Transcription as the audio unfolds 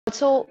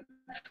Also,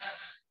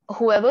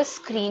 whoever's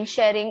screen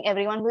sharing,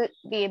 everyone will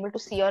be able to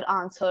see your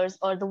answers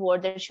or the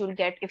word that you'll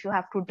get if you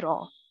have to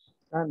draw.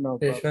 No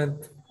problem.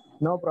 Yashwant.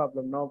 No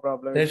problem. No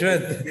problem.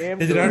 Yashwant,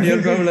 Game, it's bro. not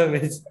your problem.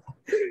 It's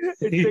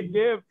a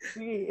game.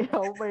 See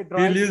how my we'll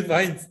drawing use is.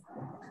 points.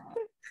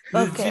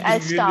 This is Okay, I'll cheating. We'll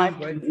use start.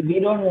 points. We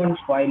don't want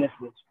spoilers.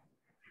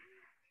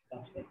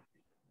 That's it.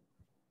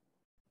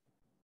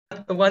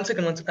 1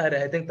 second.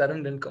 I think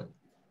Tarun didn't come.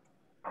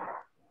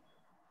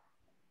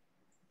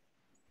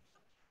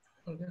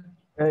 Okay.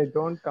 Hey,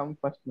 don't come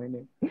first, my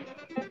name.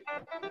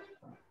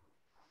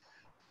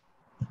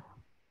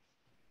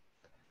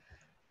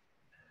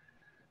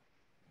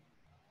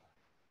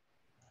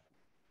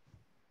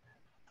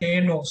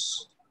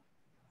 Thanos.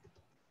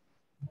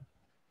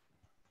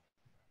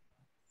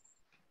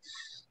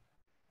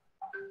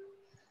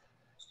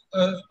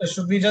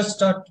 Should we just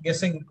start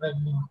guessing?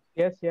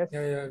 Yes, yes.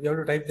 Yeah. You have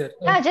to type there.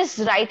 Yeah, just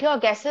write your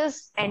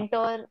guesses,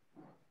 enter,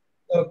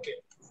 Okay.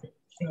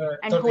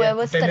 and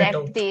whoever's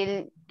correct,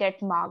 they'll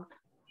get marked.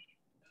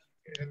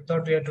 I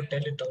thought we had to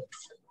tell it out.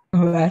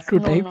 I have to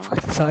No, type.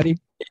 no. Sorry.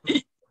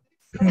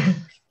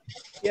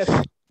 Yes.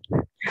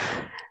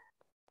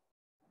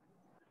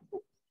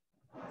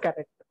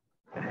 Correct.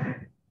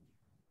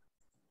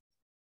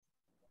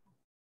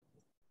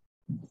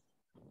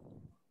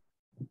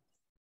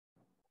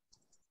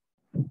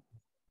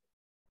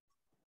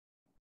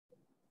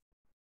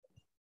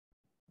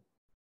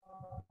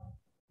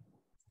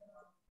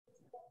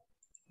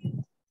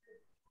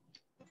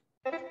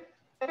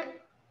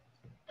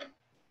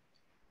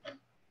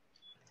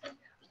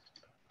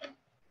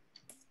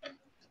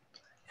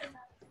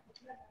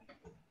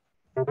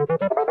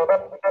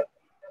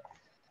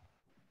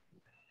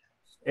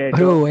 Hey,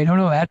 Bro, I don't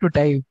know where to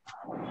type.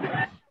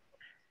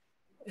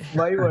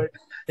 my word.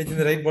 It's in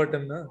the right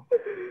bottom, no?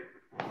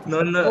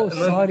 Oh,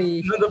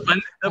 sorry. No, the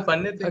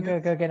funny thing.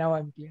 Okay. Now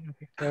I'm clear.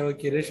 Okay.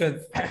 Okay,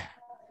 Yashwant.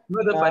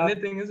 No, the funny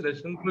thing is,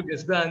 Rashwan could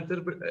guess the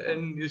answer,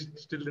 and you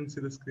still didn't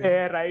see the screen.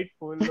 Hey, right,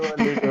 full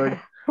only good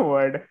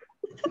word.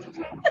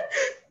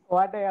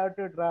 What I have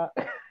to draw?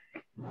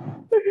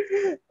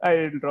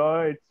 I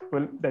draw. It's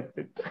full. That's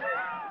it.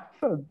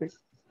 Something.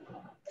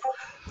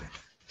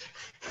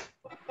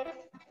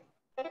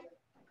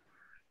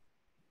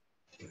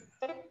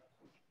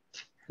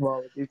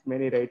 Wow, these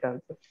many right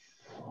answers.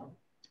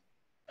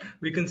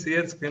 We can see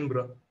your screen,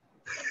 bro.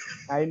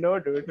 I know,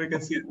 dude. We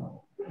can see it.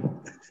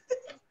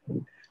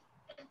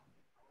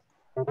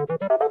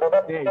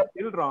 Hey,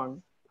 still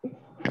wrong. We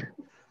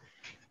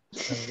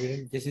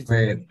didn't guess it.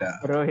 Wait.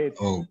 Rohit.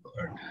 Oh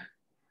God.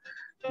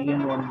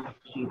 Second one.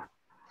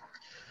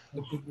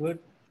 The big word.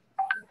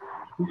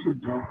 Who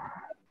should draw?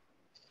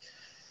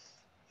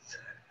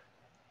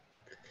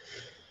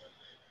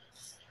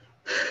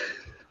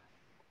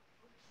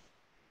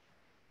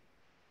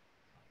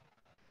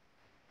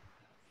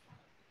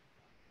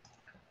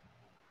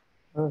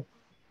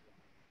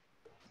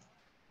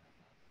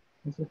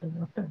 Is it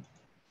enough time?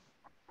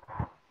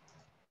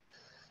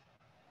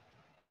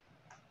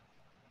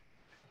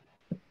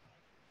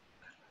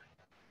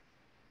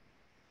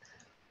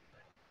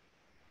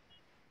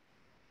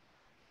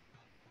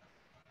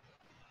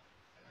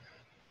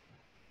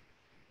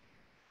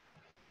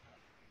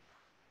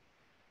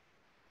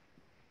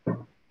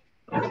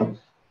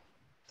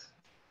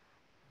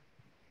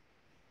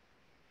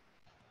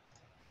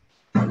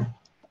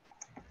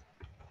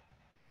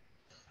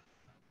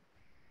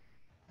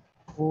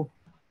 Oh.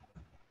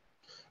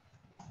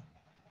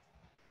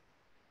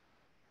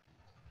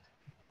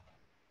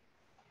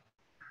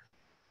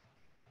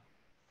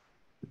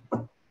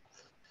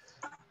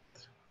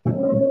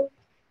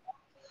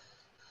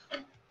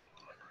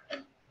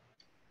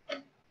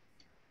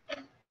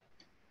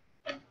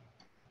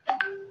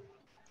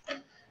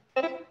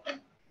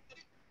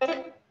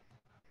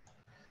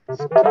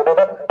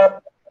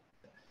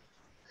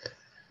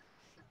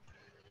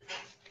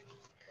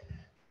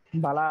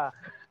 Bala.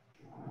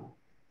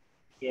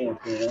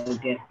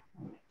 Okay.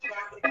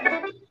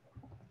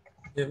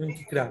 You haven't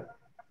kicked out.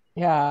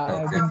 Yeah,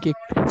 I've been kicked.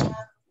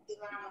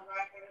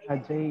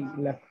 Ajay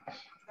left.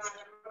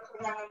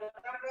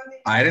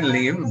 I didn't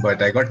leave,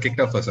 but I got kicked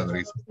off for some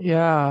reason.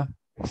 Yeah,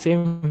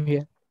 same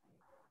here.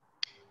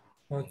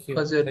 Okay.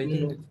 Because I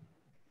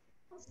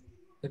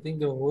think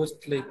the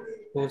host went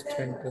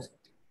first.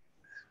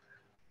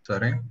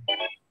 Sorry.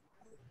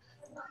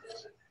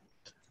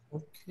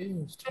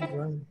 Okay, still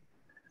wrong.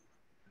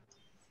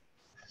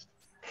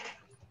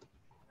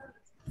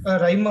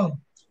 Raima,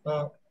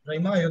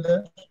 are you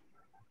there?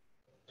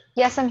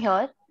 Yes, I'm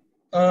here.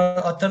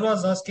 Atharva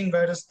is asking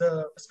where is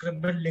the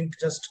scribbled link.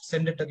 Just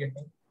send it again.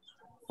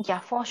 Yeah,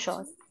 for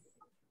sure.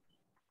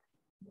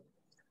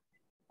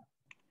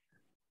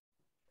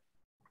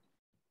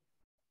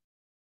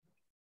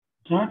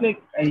 It's not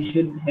like I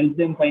should help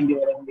them find you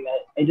or anything.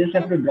 I just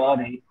have to draw,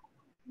 right?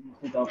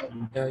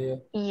 Yeah.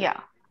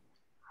 Yeah.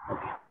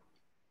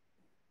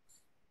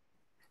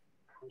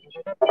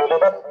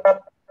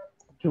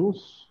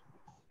 Juice.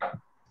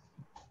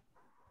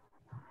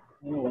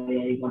 I don't know why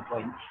I got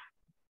points.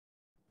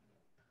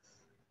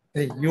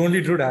 Hey, you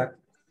only drew that.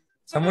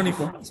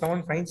 If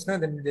someone finds now,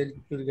 then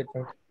you'll get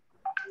point.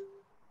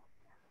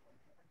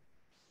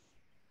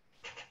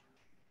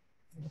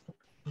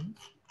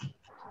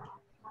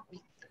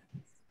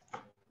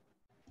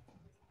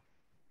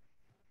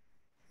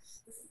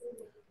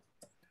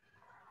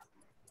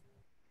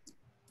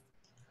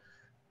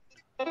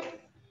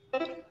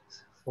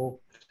 Oh.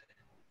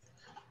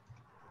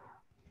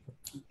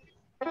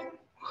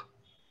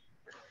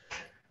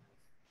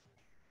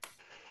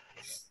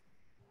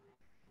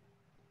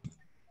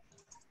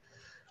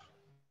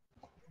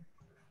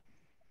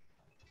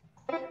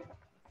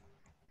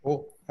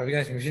 Oh,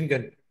 Avinash, machine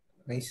gun.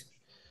 Nice.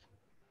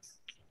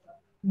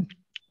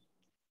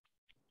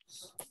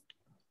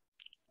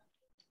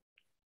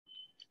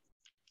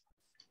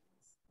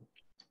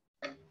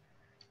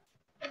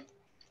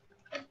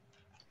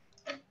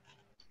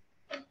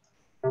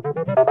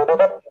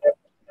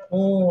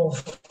 Oh,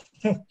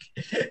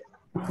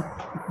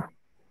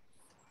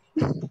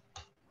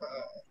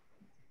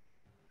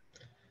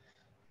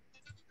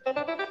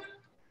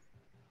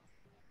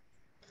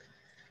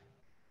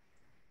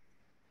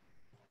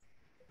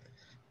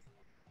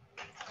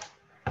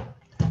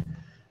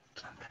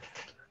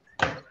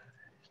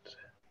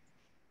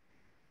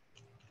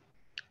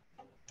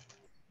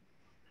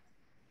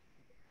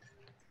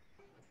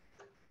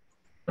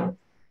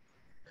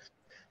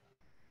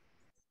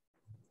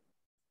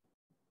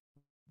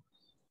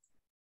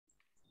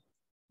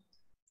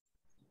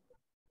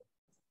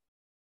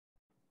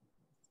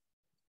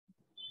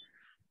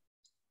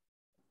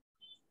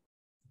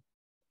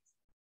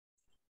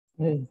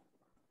 Hey.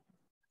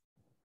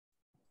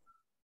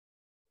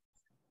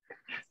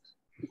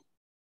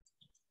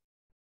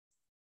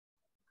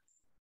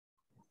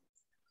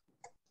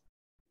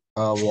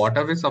 What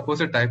are we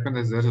supposed to type in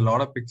this? There's a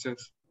lot of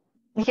pictures.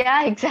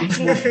 Yeah,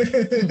 exactly.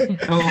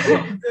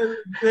 Oh,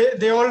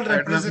 they all I don't know.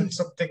 represent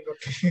something.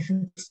 Okay.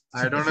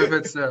 I don't know if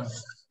it's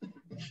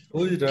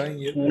Who is drawing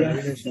here? Yeah,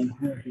 Avinash.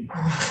 definitely.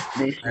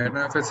 I don't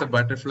know if it's a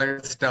butterfly,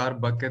 star,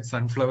 bucket,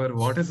 sunflower.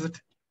 What is it?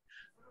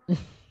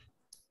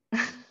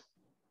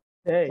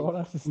 Hey,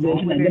 Solar so system.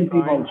 There's many another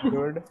people drawings, also.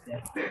 dude. Yeah.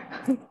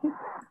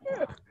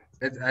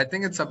 I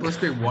think it's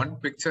supposed to be one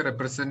picture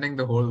representing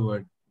the whole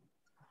word.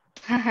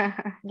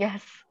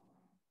 Yes.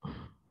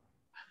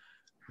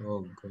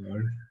 Oh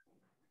God.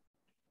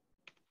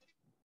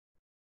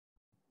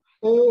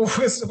 Oh,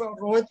 so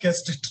Rohit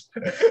guessed it.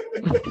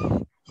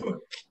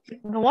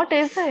 What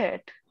is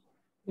it?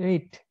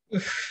 Wait.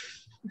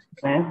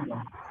 Square.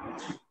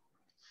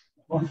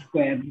 Or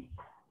square.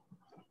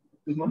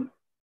 This one?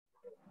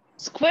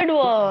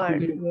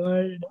 Squidward.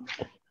 Squidward.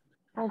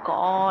 Oh Oh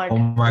God.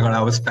 my God.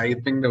 I was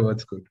typing the word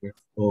Squidward.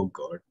 Oh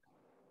God.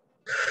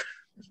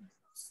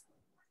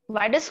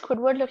 Why does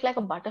Squidward look like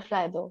a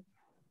butterfly though?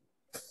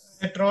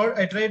 I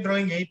tried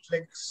drawing 8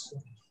 legs.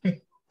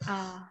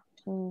 Ah.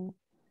 Hmm.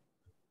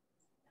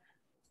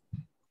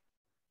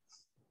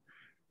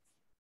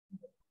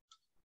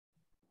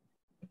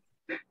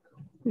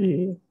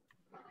 Yeah.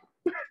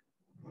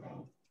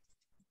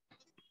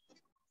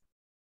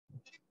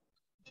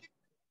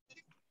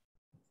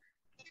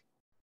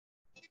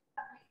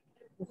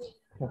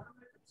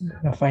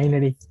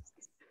 Finally.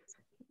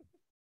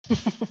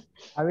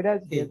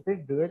 Avinash, Hey. get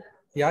it, dude.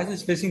 Yash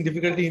is facing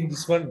difficulty in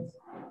this one.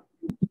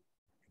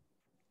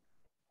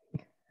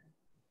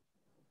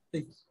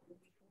 Like,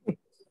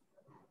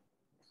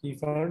 he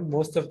found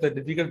most of the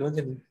difficult ones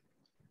and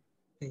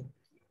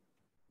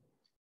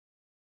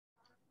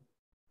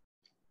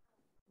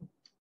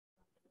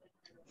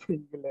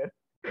Singular.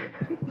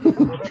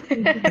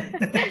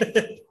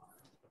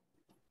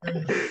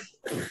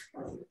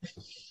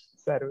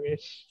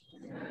 Sarvesh.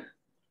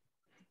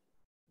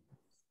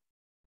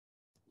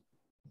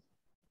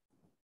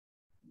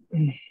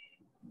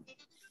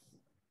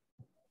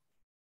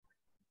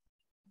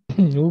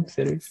 Oops,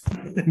 sorry.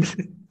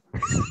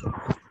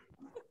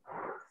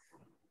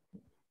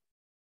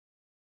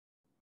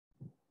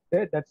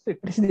 Hey, that's it.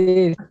 What is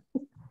this?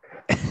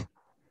 He's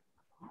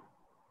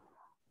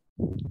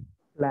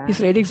Plan.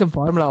 writing some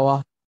formula.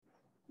 Wow.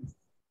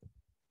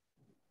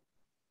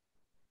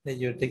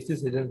 your text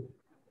is hidden.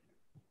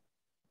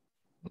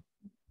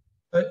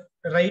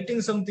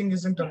 Writing something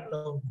isn't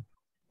allowed.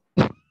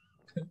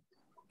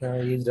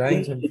 He's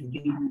drawing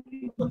something.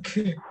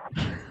 Okay.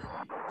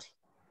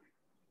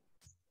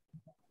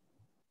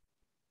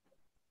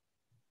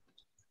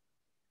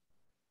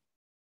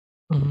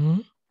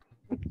 Mm-hmm.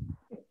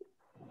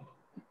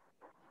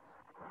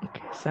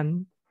 Okay,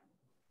 sun.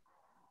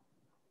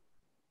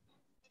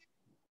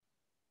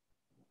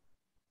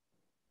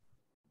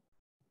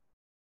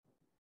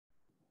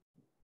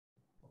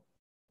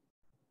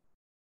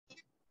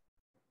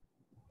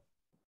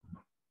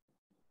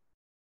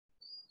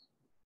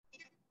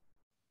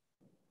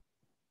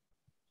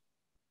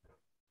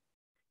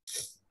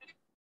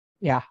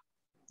 Yeah.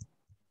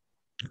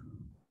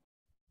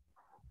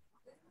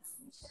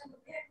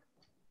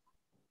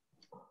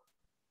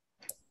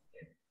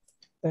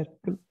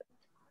 Circle.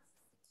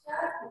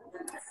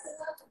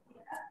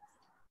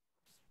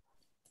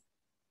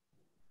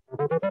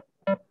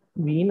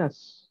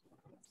 Venus.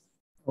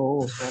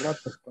 Oh, solar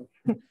system.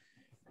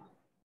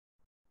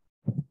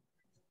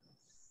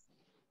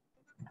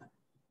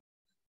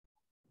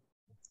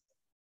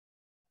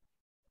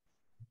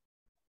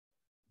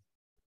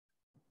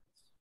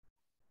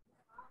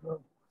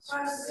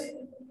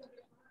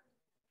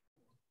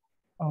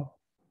 Oh.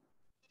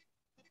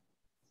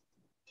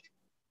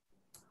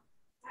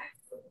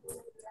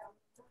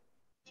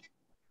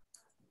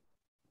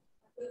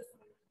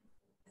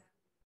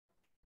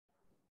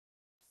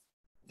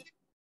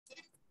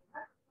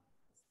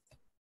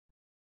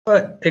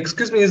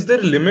 Excuse me, is there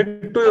a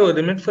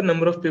limit for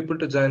number of people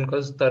to join?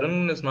 Because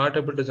Tarun is not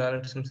able to join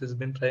it since he's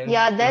been trying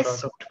Yeah, a there's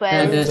lot of.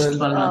 12. there's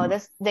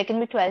 12. There can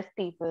be 12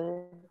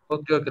 people.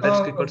 Okay, let's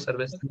click out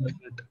service.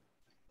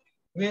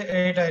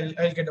 Wait,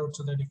 I'll get out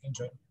so that you can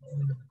join.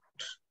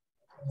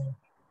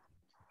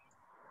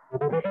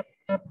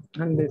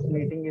 And this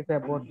meeting is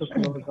about to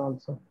close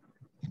also.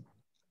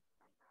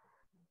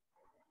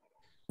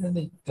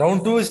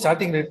 Round 2 is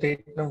starting at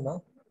 8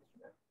 now.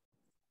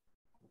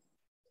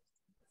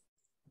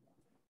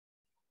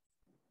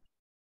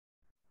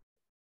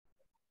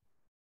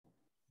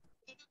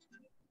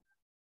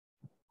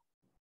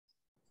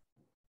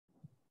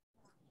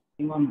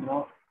 Hang on,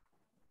 bro.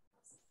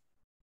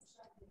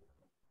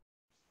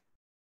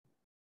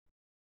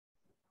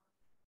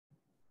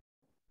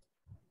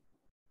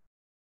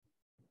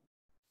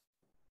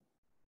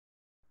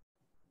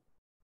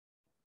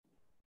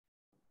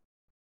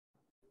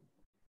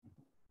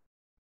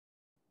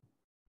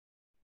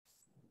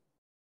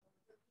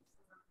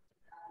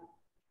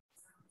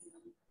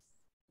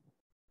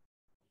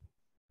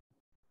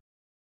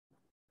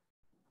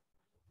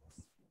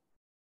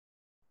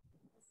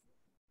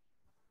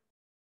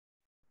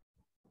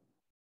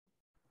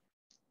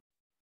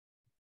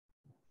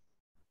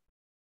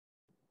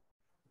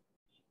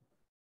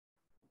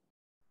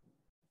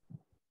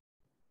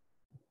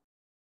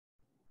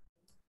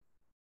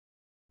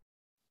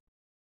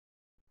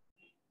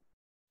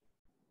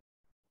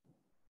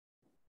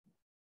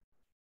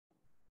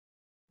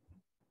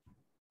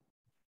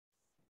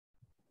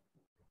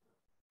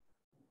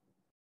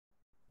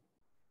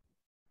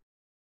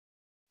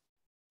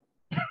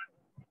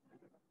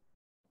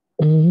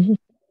 Mhm.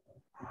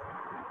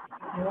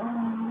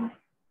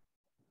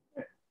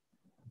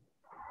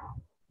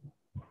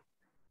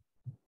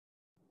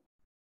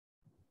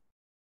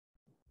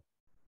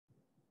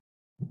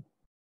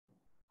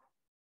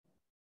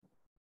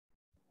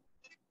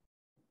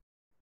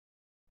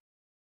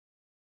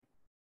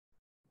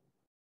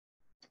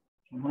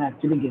 Someone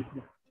actually guessed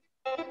it.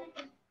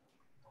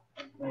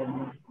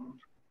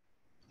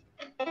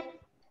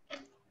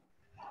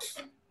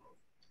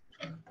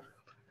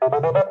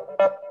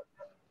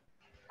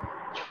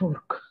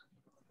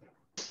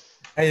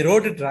 I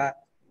wrote it right.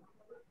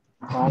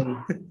 Sorry.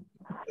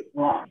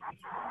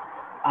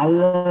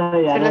 Allah,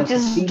 Should have yaar,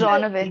 just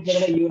drawn a think witch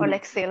about you. or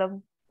like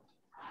Salem.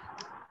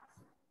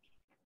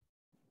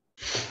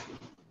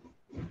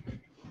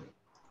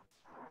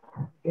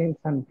 In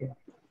sun care.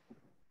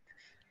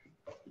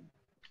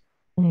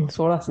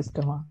 Solar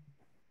system.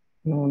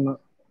 No.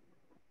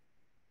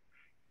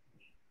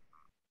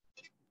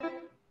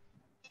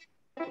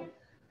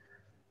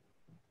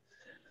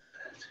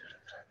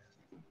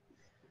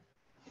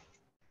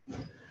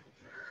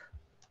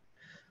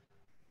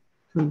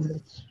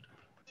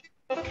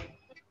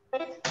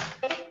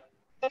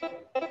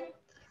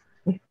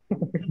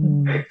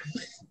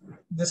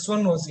 This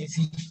one was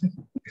easy.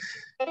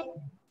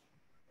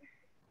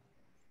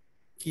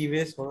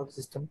 Keyway solar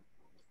system.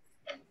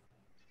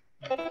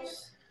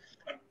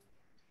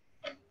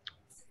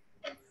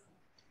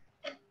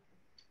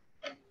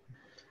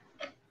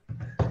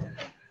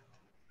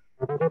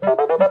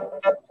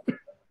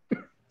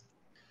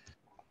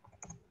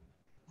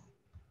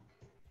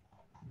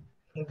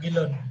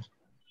 Gilon.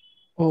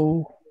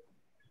 Oh.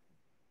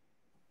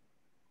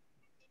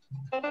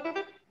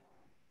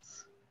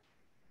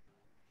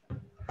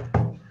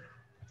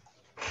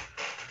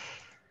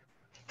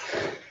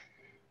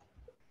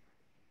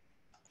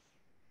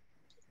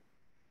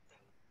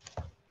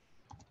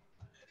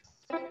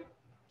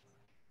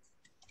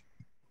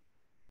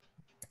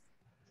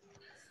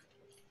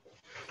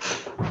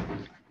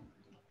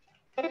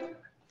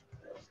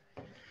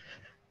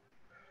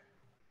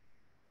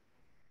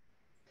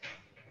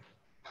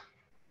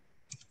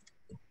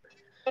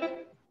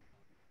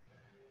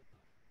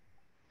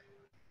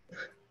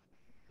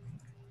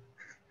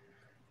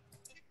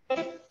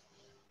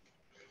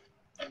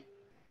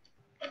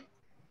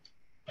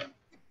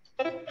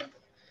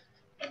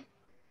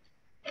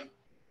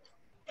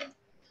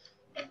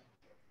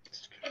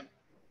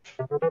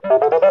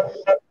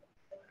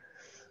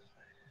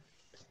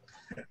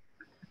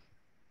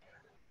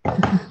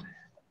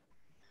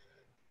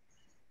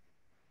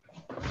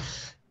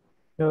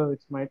 Oh,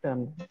 it's my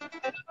turn.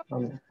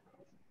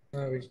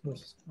 Vishnu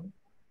system.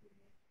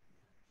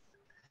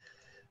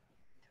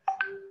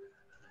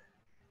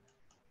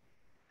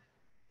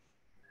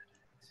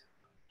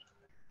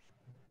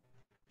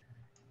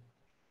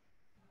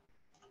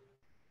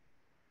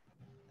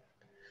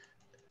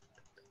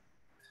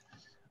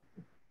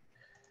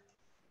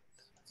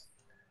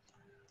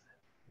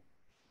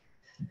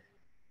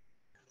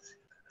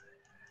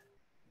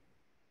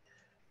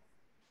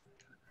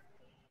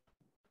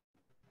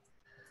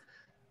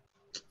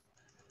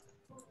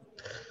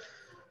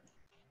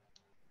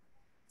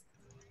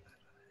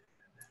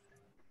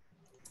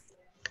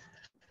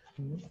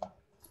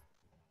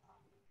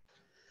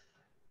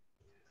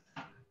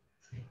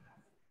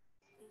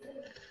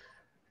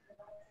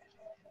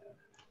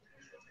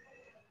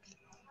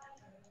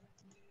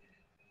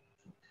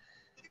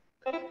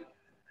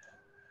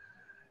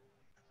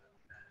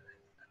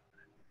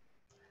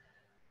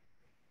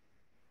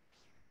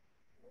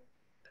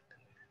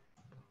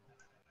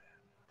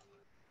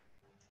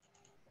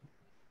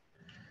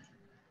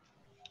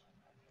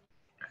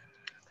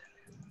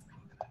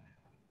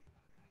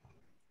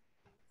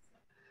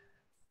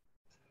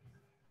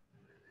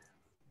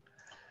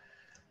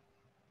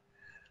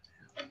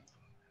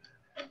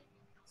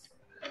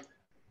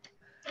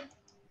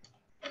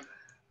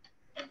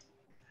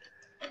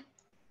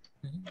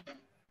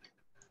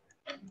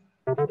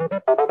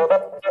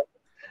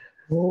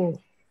 Oh.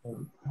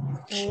 Oh.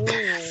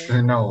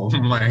 No,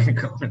 my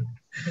God.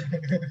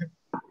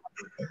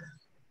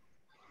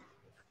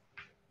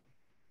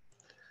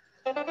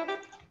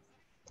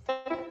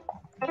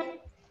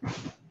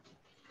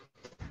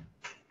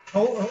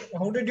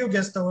 How did you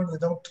guess the word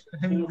without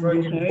him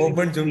drawing it?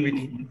 Open Zoom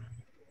meeting.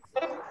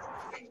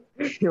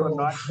 You're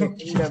not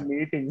taking the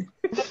meeting.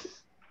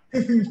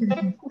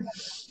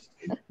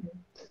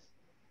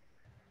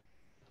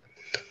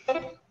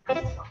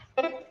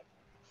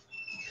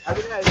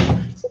 Avinash.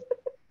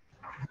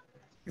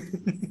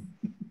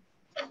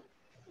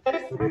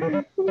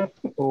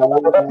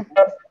 Oh,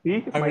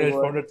 see I my mean, I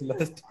word. found it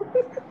last.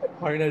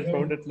 I mean, I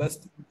found it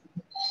last.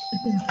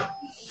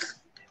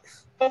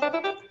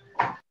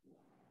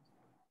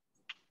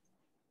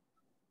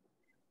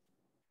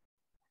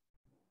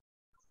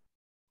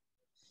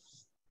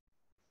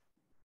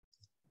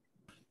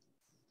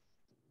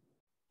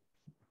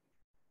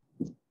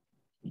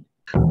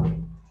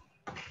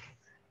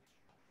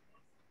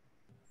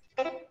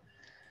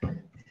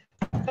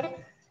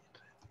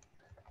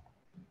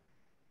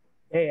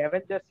 Hey,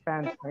 Avengers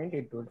fans, find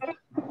it, dude.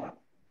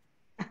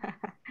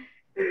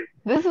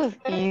 This was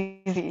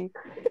easy.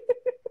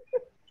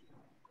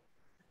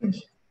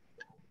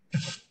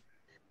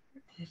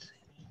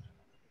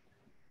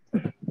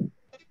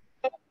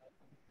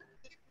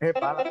 Hey,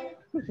 Bala.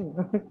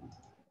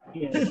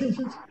 Yes.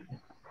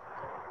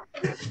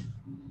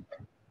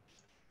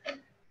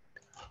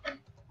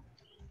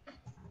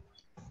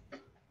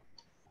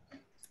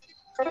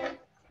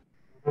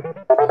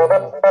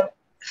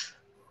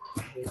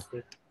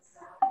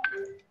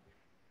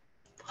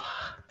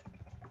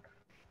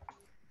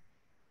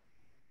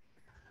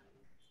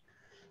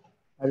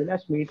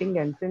 Avinash, meeting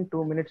ends in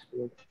 2 minutes,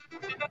 dude.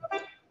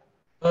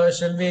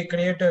 Shall we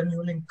create a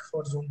new link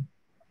for Zoom?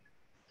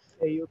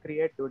 Hey, you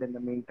create, dude. In the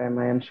meantime,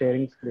 I am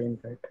sharing screen,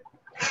 right?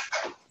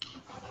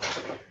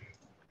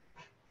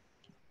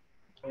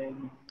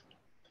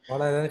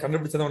 ஆனா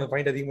கண்டுபிடிச்சா உனக்கு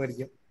point அதிகமா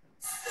இருக்கும்.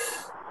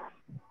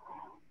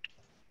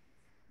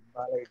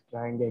 Bala is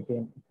trying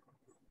again.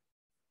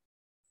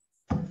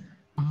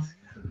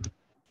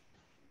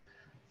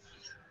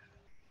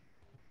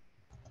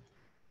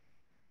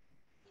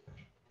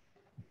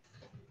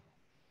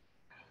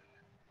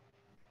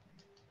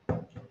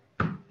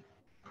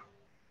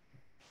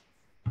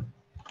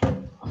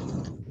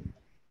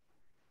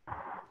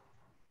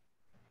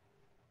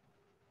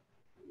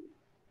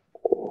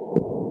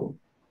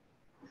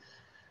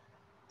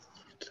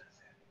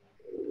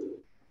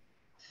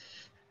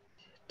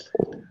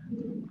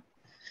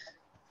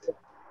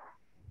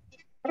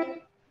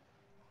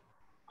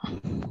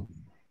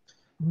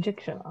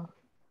 Injection.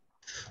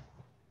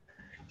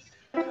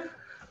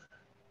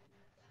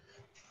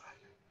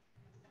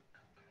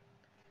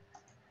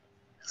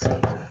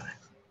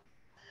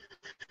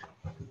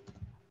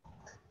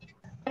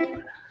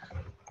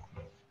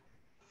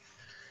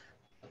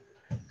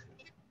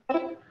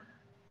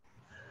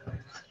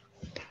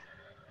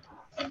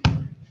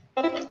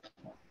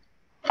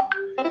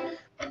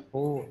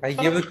 Oh, I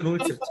gave the clue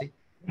itself. See?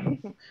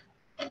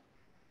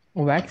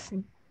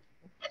 Vaccine.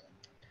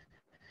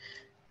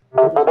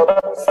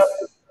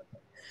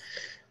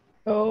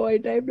 Oh, I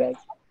typed that.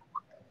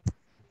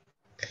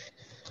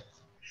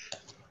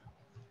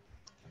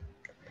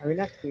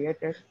 Avinash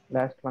created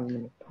last 1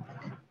 minute.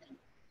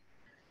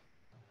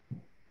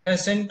 I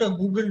sent a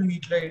Google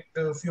Meet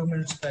right a few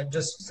minutes back.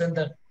 Just send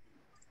that.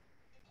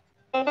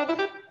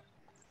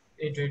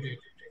 Wait.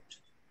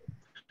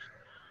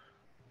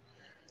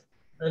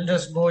 I'll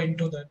just go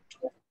into that.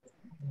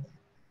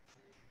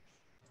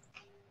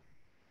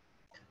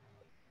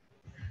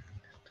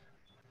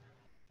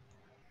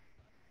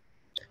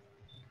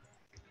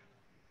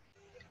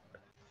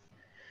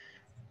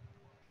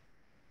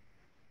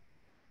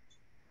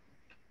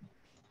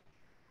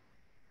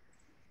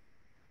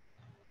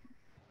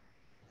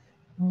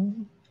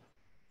 Hmm.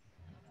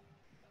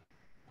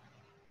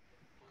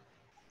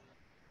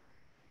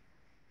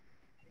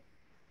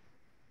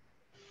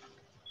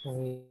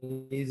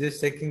 He's just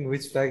checking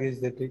which flag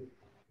is that.